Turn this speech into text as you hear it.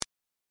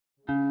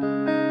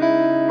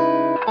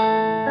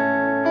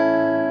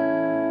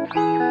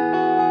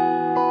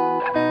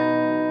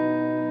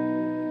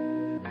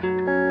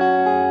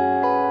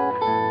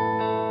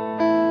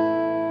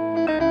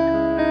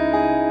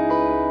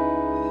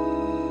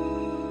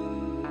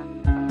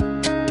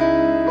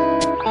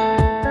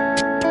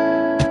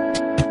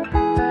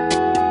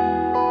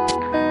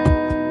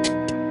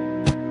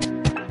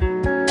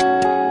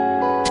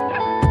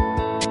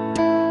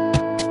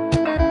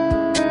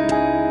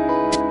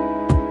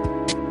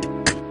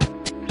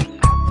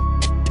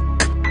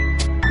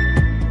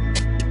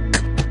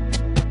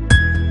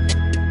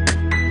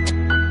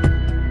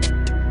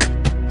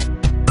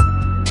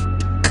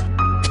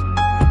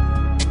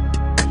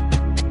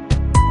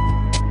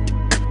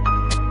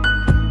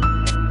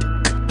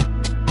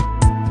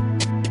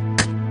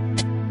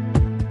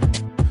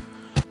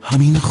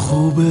همین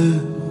خوبه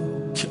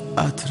که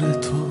عطر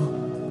تو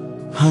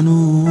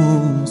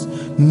هنوز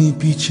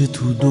میپیچه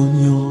تو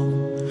دنیا.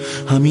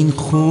 همین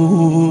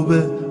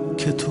خوبه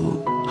که تو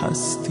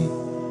هستی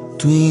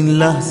تو این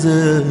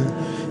لحظه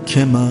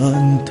که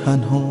من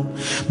تنها.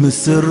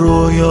 مثل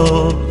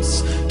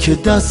رویاست که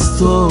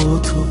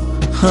دستاتو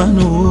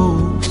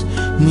هنوز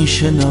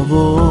میشه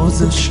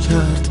نوازش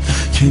کرد،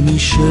 که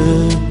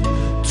میشه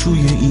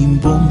توی این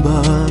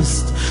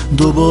بنبست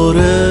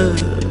دوباره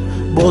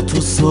با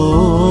تو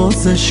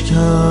سازش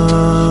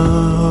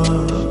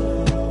کرد.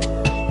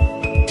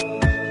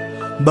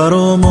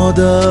 برام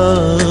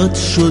عادت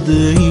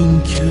شده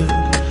این که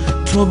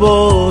تو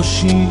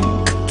باشی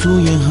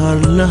توی هر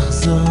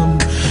لحظم،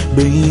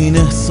 به این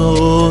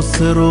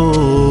احساس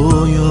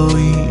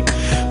رویایی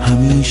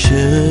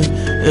همیشه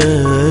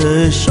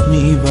عشق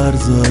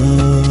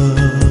می‌ورزم.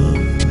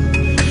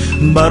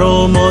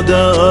 برام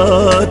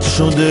عادت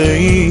شده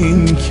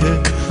این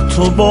که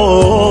تو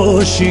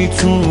باشی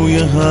توی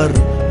هر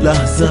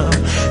لحظم،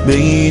 به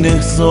این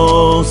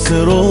احساس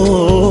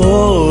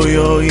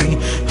رویایی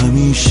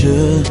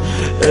همیشه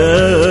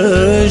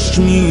عشق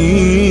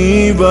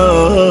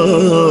می‌ورزم.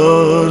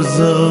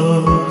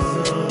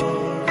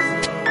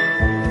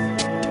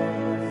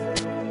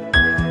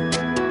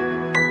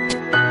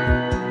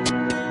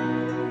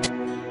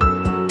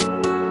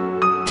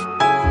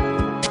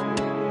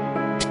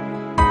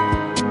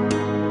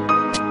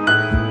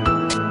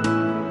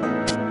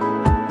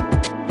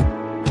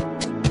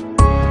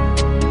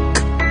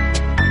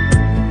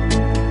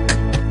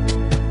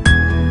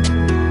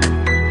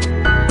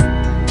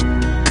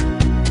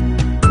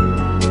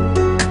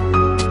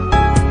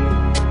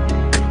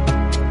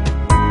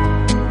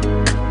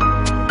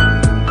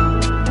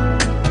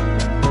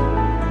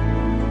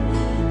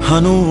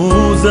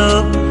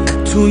 هنوزم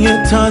توی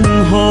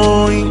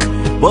تنهایی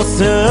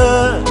واسه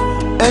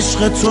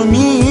عشق تو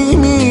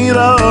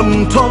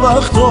میمیرم. تا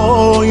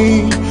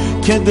وقتایی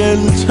که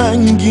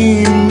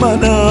دلتنگی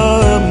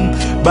منم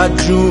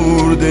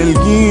بدجور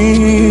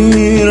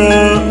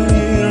دلگیرم.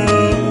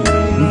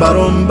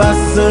 برام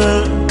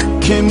بسه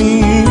که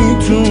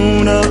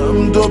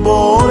میتونم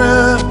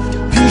دوباره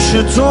پیش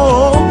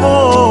تو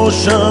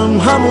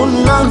باشم، همون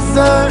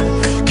لحظه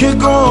که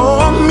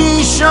گم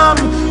میشم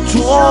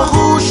تو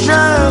آغوش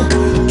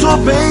تو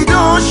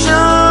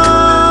پیداشم.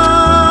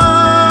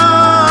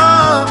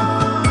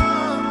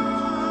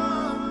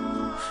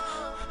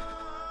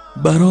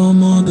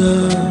 برام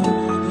عادت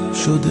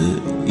شده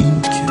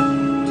این که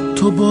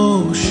تو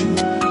باشی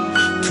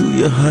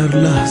توی هر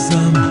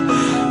لحظم،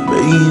 به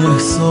این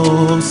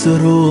احساس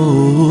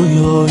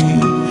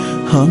رویایی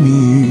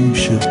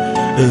همیشه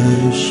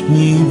عشق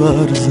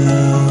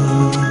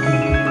می‌ورزم.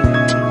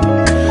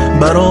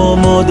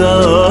 برام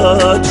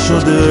عادت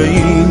شده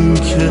این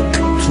که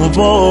تو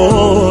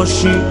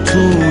باشی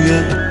توی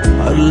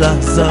هر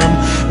لحظم،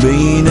 به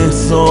این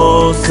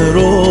احساس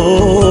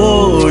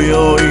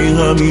رویایی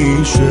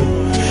همیشه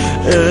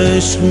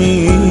عشق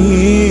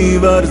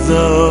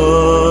می‌ورزم.